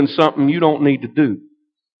into doing something you don't need to do.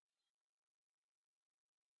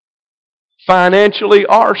 Financially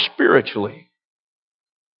or spiritually.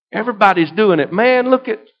 Everybody's doing it. Man,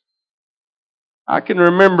 I can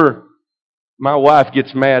remember my wife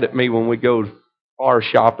gets mad at me when we go car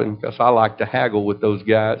shopping because I like to haggle with those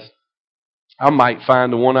guys. I might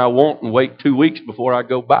find the one I want and wait 2 weeks before I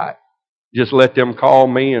go buy it. Just let them call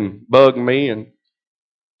me and bug me and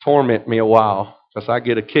torment me a while because I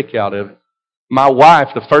get a kick out of it. My wife,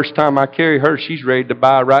 the first time I carry her, she's ready to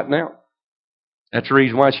buy right now. That's the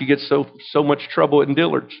reason why she gets so much trouble in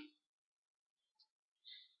Dillard's.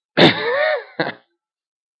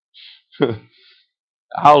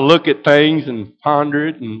 I'll look at things and ponder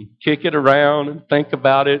it and kick it around and think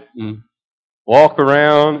about it and walk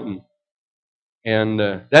around and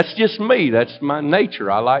that's just me. That's my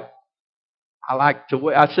nature. I like to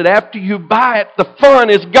wait. I said, after you buy it, the fun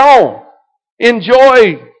is gone.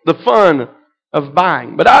 Enjoy the fun of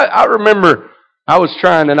buying. But I remember I was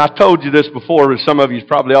trying, and I told you this before, some of you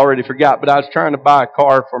probably already forgot, but I was trying to buy a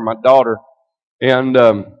car for my daughter. And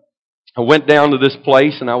I went down to this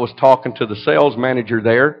place, and I was talking to the sales manager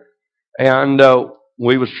there. And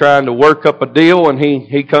we was trying to work up a deal, and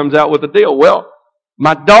he comes out with a deal. Well,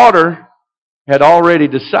 my daughter had already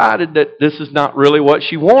decided that this is not really what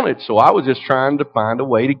she wanted. So I was just trying to find a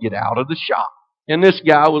way to get out of the shop. And this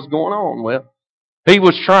guy was going on. Well, he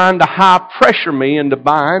was trying to high pressure me into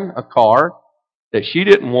buying a car that she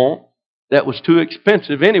didn't want, that was too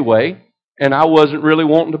expensive anyway, and I wasn't really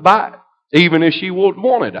wanting to buy it. Even if she would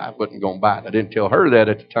want it, I wasn't going to buy it. I didn't tell her that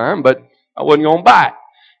at the time, but I wasn't going to buy it.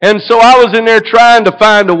 And so I was in there trying to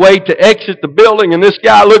find a way to exit the building, and this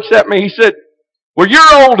guy looks at me, he said, well,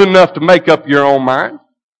 you're old enough to make up your own mind.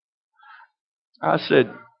 I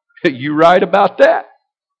said, you right about that?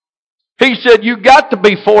 He said, you got to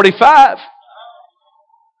be 45.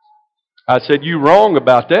 I said, you wrong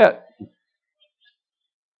about that.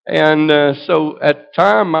 And so at the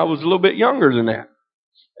time, I was a little bit younger than that.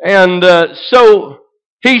 And so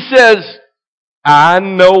he says, I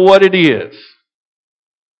know what it is.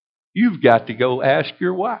 You've got to go ask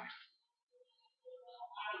your wife.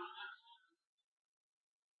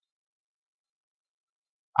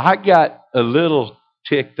 I got a little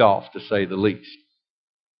ticked off, to say the least.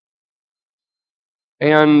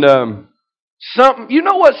 And you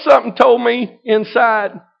know what something told me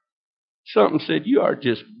inside? Something said, you are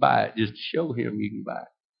just buy it. Just show him you can buy it.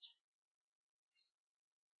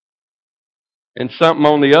 And something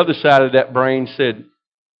on the other side of that brain said,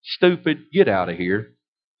 stupid, get out of here.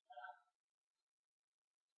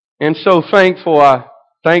 And so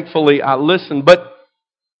thankfully I listened. But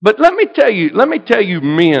let me tell you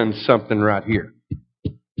men something right here.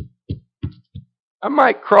 I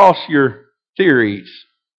might cross your theories,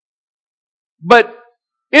 but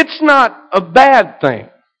it's not a bad thing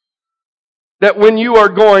that when you are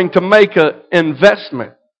going to make an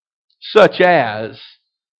investment, such as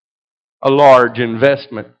a large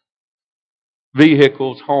investment,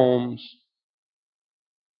 vehicles, homes,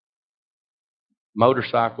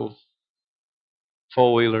 motorcycles,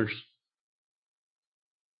 four-wheelers.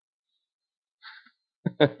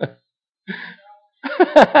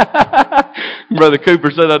 Brother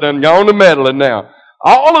Cooper said I done gone to meddling now.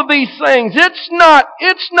 All of these things, it's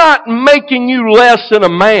not making you less than a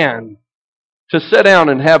man to sit down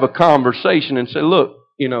and have a conversation and say, look,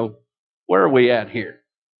 where are we at here?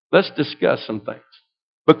 Let's discuss some things.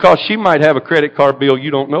 Because she might have a credit card bill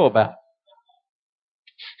you don't know about.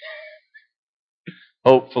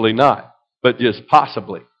 Hopefully not, but just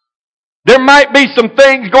possibly. There might be some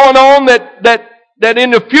things going on that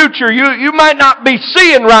in the future you might not be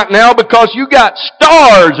seeing right now because you got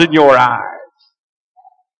stars in your eyes.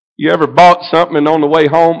 You ever bought something and on the way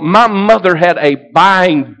home? My mother had a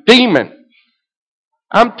buying demon.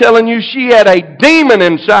 I'm telling you, she had a demon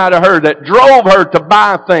inside of her that drove her to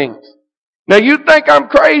buy things. Now you think I'm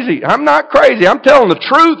crazy. I'm not crazy. I'm telling the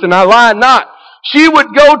truth and I lie not. She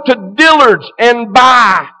would go to Dillard's and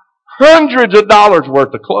buy hundreds of dollars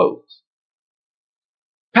worth of clothes.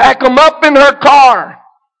 Pack them up in her car.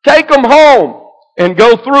 Take them home and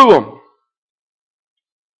go through them.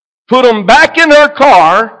 Put them back in her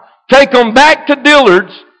car. Take them back to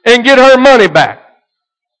Dillard's and get her money back.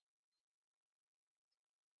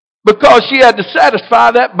 Because she had to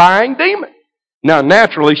satisfy that buying demon. Now,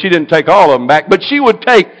 naturally, she didn't take all of them back, but she would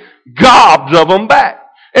take gobs of them back.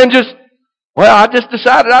 And I just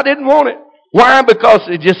decided I didn't want it. Why? Because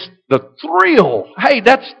it just, the thrill. Hey,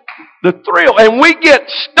 that's the thrill. And we get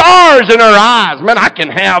stars in our eyes. Man, I can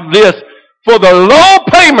have this for the low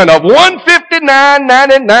payment of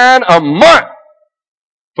 $159.99 a month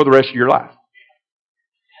for the rest of your life.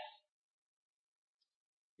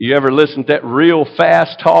 You ever listen to that real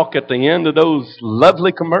fast talk at the end of those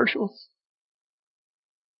lovely commercials?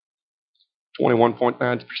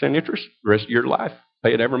 21.9% interest, the rest of your life.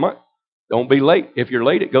 Pay it every month. Don't be late. If you're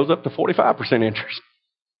late, it goes up to 45% interest.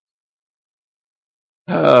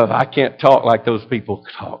 I can't talk like those people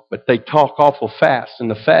talk, but they talk awful fast, and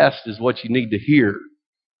the fast is what you need to hear.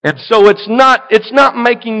 And so it's not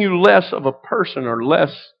making you less of a person or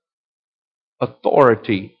less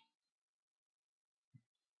authority.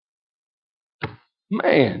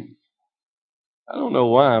 Man, I don't know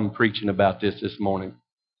why I'm preaching about this morning.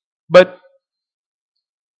 But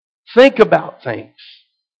think about things.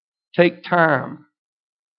 Take time.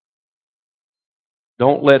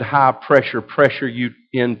 Don't let high pressure you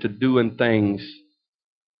into doing things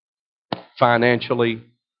financially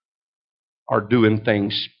or doing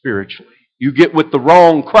things spiritually. You get with the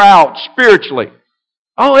wrong crowd spiritually.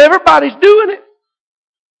 Oh, everybody's doing it.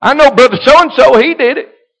 I know brother so-and-so, he did it.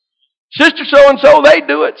 Sister so-and-so, they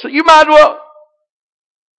do it. So you might as well.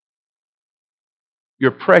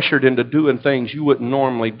 You're pressured into doing things you wouldn't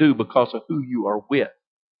normally do because of who you are with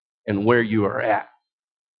and where you are at.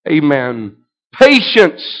 Amen.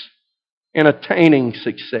 Patience in attaining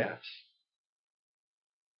success.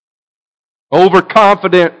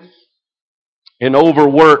 Overconfidence and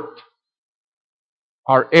overworked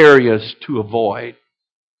are areas to avoid.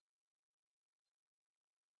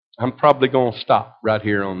 I'm probably going to stop right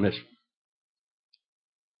here on this one.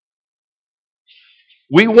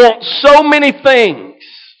 We want so many things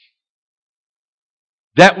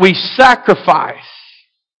that we sacrifice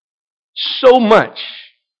so much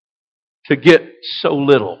to get so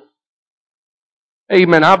little.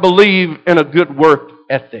 Amen. I believe in a good work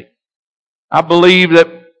ethic. I believe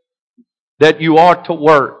that you ought to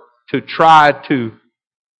work to try to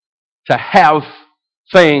have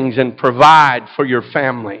things and provide for your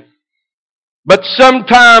family. But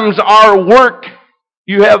sometimes our work,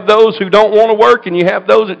 you have those who don't want to work and you have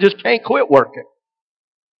those that just can't quit working.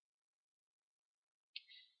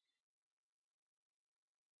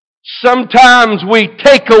 Sometimes we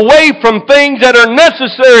take away from things that are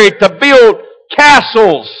necessary to build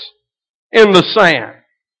castles in the sand.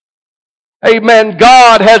 Amen.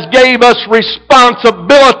 God has gave us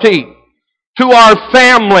responsibility to our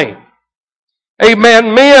family.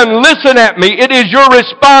 Amen. Men, listen at me. It is your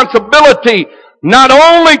responsibility not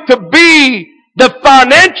only to be the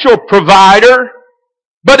financial provider,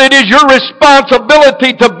 but it is your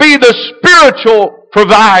responsibility to be the spiritual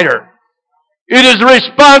provider. It is the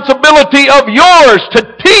responsibility of yours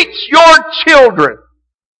to teach your children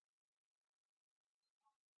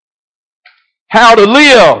how to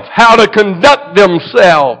live, how to conduct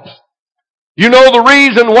themselves. You know the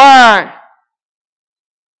reason why?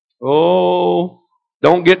 Oh,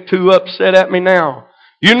 don't get too upset at me now.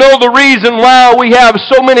 You know the reason why we have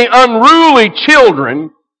so many unruly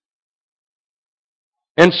children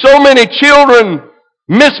and so many children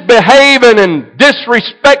misbehaving and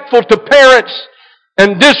disrespectful to parents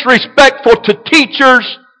and disrespectful to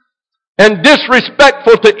teachers and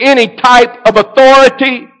disrespectful to any type of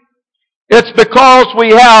authority? It's because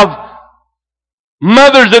we have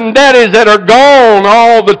mothers and daddies that are gone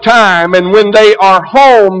all the time, and when they are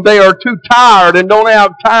home, they are too tired and don't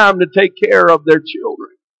have time to take care of their children.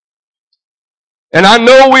 And I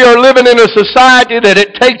know we are living in a society that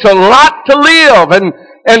it takes a lot to live,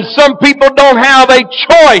 and some people don't have a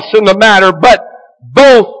choice in the matter, but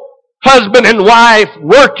both husband and wife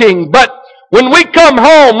working. But when we come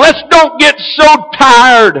home, let's don't get so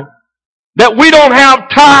tired that we don't have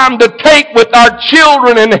time to take with our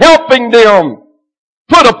children and helping them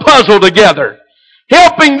put a puzzle together,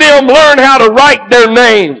 helping them learn how to write their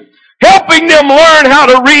name, helping them learn how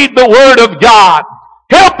to read the Word of God,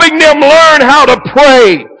 helping them learn how to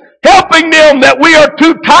pray, helping them that we are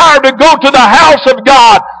too tired to go to the house of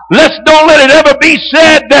God. Don't let it ever be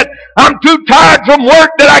said that I'm too tired from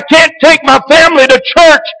work that I can't take my family to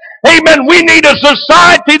church. Amen. We need a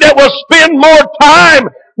society that will spend more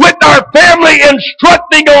time with our family,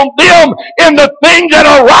 instructing on them in the things that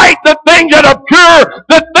are right, the things that are pure,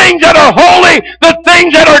 the things that are holy, the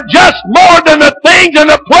things that are just, more than the things and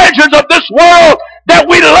the pleasures of this world that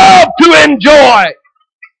we love to enjoy.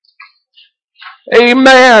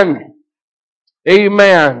 Amen.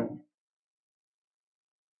 Amen.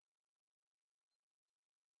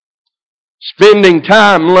 Spending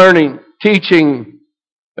time learning, teaching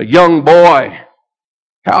a young boy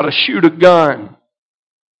how to shoot a gun,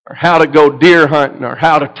 or how to go deer hunting, or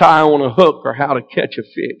how to tie on a hook, or how to catch a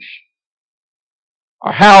fish,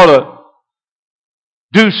 or how to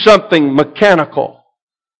do something mechanical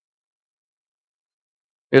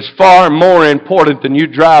is far more important than you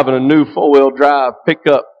driving a new four-wheel drive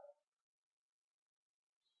pickup.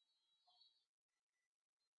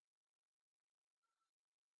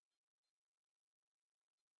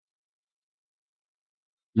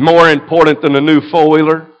 More important than a new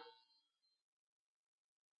four-wheeler.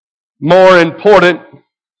 More important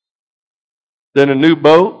than a new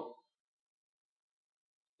boat.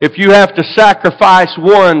 If you have to sacrifice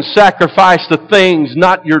one, sacrifice the things,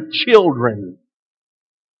 not your children.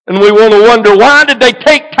 And we want to wonder, why did they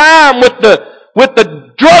take time with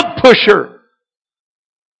the drug pusher?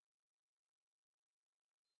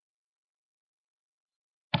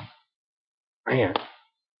 Man,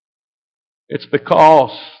 it's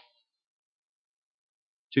because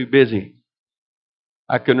too busy.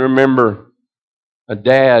 I can remember a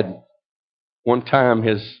dad one time,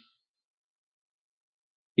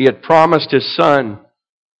 he had promised his son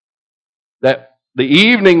that the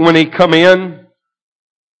evening when he come in,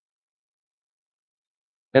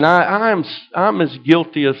 and I'm as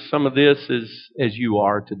guilty of some of this as you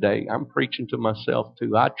are today. I'm preaching to myself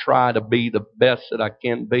too. I try to be the best that I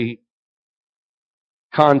can be.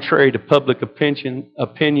 Contrary to public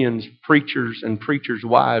opinions, preachers and preachers'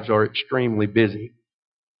 wives are extremely busy.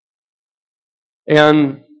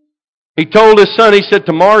 And he told his son, he said,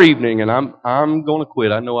 tomorrow evening, and I'm going to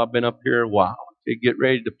quit. I know I've been up here a while. To get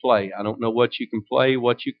ready to play. I don't know what you can play,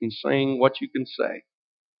 what you can sing, what you can say,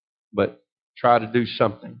 but try to do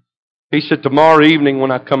something. He said, tomorrow evening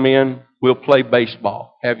when I come in, we'll play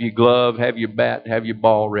baseball. Have your glove, have your bat, have your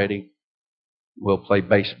ball ready. We'll play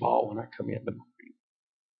baseball when I come in tomorrow.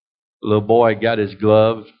 The little boy got his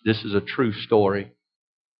glove. This is a true story.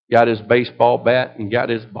 Got his baseball bat and got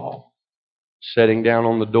his ball. Sitting down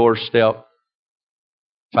on the doorstep,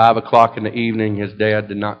 5 o'clock in the evening, his dad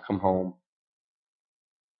did not come home.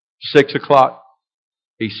 6 o'clock,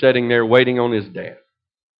 he's sitting there waiting on his dad.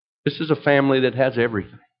 This is a family that has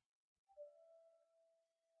everything.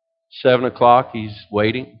 7 o'clock, he's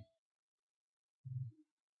waiting.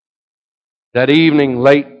 That evening,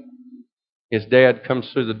 late, his dad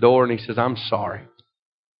comes through the door and he says, I'm sorry.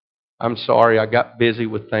 I'm sorry, I got busy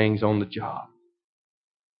with things on the job.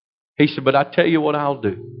 He said, but I tell you what I'll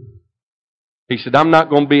do. He said, I'm not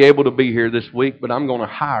going to be able to be here this week, but I'm going to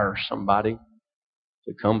hire somebody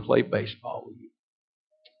to come play baseball with you.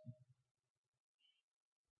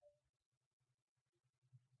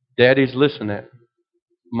 Daddy's listening.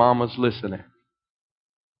 Mama's listening.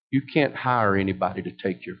 You can't hire anybody to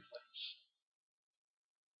take your place.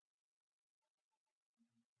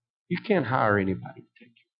 You can't hire anybody to take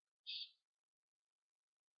your place.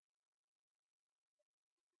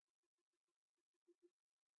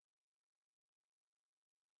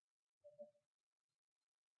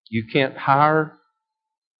 You can't hire,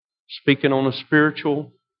 speaking on a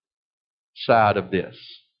spiritual side of this,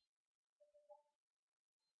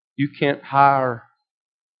 you can't hire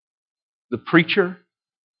the preacher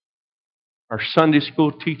or Sunday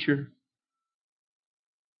school teacher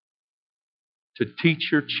to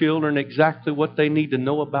teach your children exactly what they need to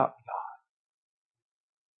know about God.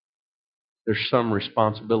 There's some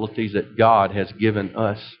responsibilities that God has given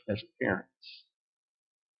us as parents.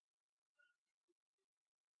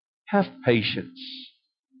 Have patience.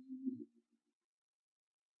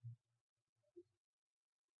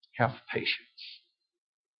 Have patience.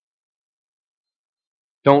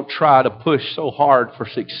 Don't try to push so hard for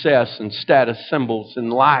success and status symbols in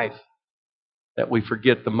life that we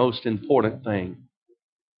forget the most important thing.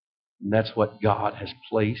 And that's what God has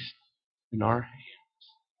placed in our hands.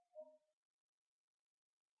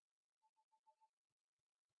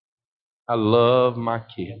 I love my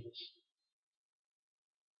kids.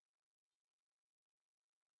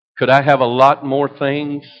 Could I have a lot more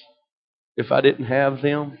things if I didn't have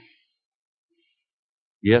them?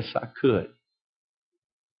 Yes, I could.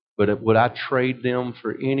 But would I trade them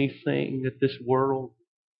for anything that this world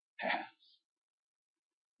has?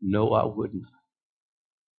 No, I would not.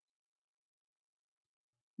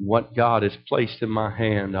 What God has placed in my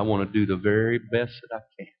hand, I want to do the very best that I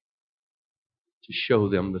can to show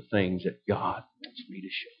them the things that God wants me to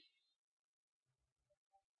show.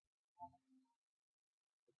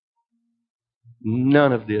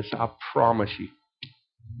 None of this, I promise you.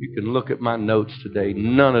 You can look at my notes today.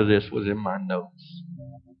 None of this was in my notes.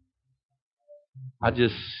 I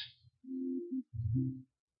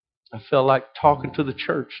felt like talking to the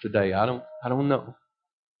church today. I don't know.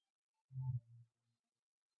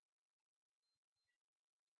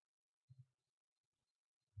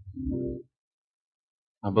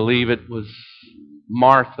 I believe it was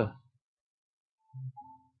Martha.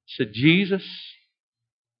 Said, Jesus,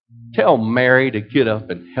 tell Mary to get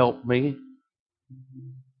up and help me.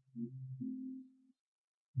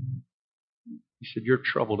 He said, you're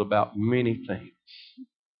troubled about many things.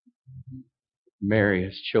 Mary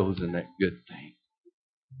has chosen that good thing.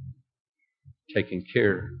 Taking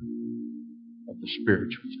care of the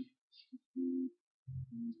spiritual things.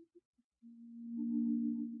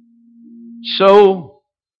 So,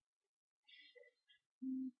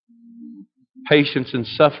 patience in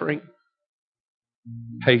suffering,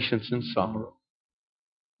 patience in sorrow.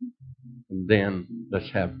 And then let's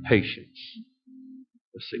have patience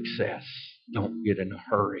with success. Don't get in a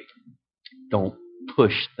hurry. Don't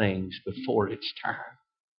push things before it's time.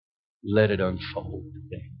 Let it unfold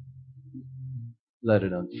today. Let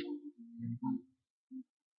it unfold.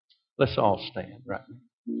 Let's all stand right now.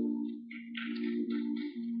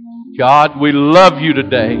 God, we love you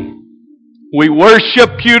today. We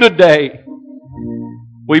worship you today.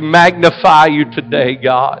 We magnify you today,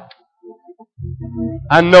 God.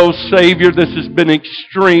 I know, Savior, this has been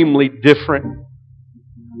extremely different.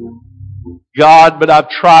 God, but I've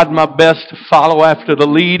tried my best to follow after the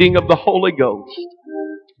leading of the Holy Ghost.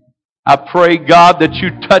 I pray, God, that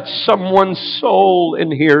you touch someone's soul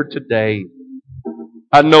in here today.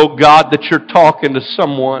 I know, God, that you're talking to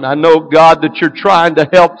someone. I know, God, that you're trying to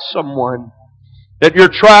help someone. That you're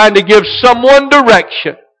trying to give someone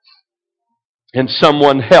direction and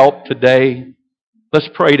someone help today. Let's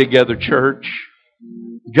pray together, church.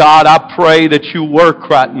 God, I pray that you work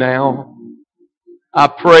right now. I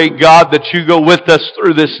pray, God, that you go with us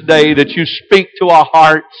through this day, that you speak to our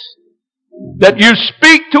hearts, that you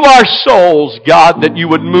speak to our souls, God, that you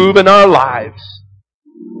would move in our lives,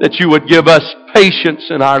 that you would give us patience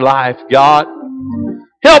in our life, God.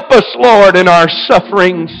 Help us, Lord, in our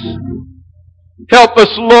sufferings. Help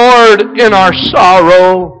us, Lord, in our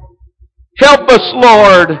sorrow. Help us,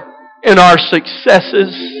 Lord, in our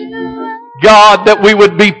successes. God, that we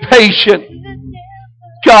would be patient.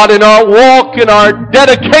 God, in our walk, in our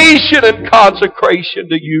dedication and consecration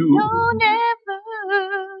to you.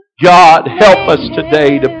 God, help us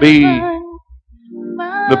today to be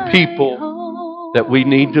the people that we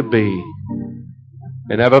need to be.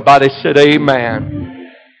 And everybody said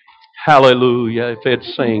amen. Hallelujah. If they'd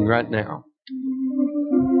sing right now.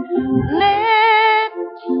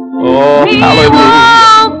 Oh, hallelujah.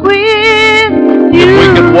 If we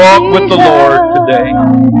could walk with the Lord today.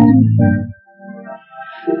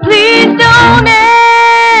 Please don't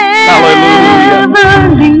Hallelujah.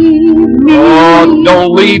 ever leave me. Oh,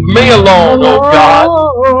 don't leave me alone, oh God.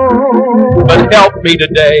 But help me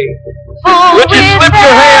today. Would you slip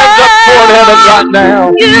your hands up toward heaven right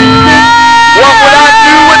now? What would I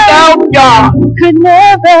do without God?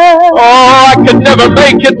 Oh, I could never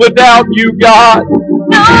make it without you, God.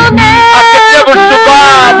 I could never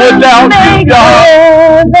survive without you, God.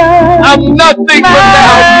 I'm nothing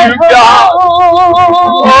without you, God.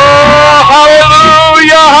 Oh,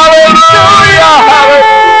 hallelujah, hallelujah,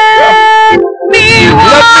 hallelujah.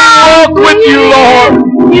 Let me walk with you, Lord.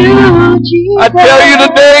 I tell you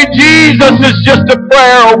today, Jesus is just a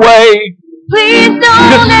prayer away.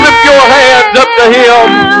 Just slip your hands up to Him.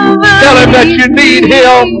 Tell Him that you need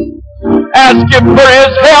Him. Ask Him for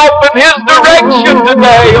His help and His direction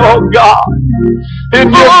today, oh God.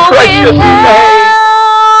 In your precious name.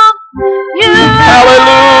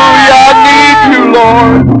 Hallelujah. I need you,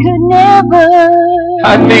 Lord.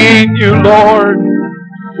 I need you, Lord.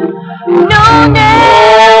 No, never.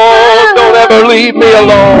 Oh, don't ever leave me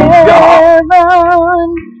alone, God.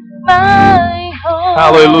 My home.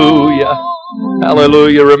 Hallelujah.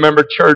 Hallelujah. Remember, church.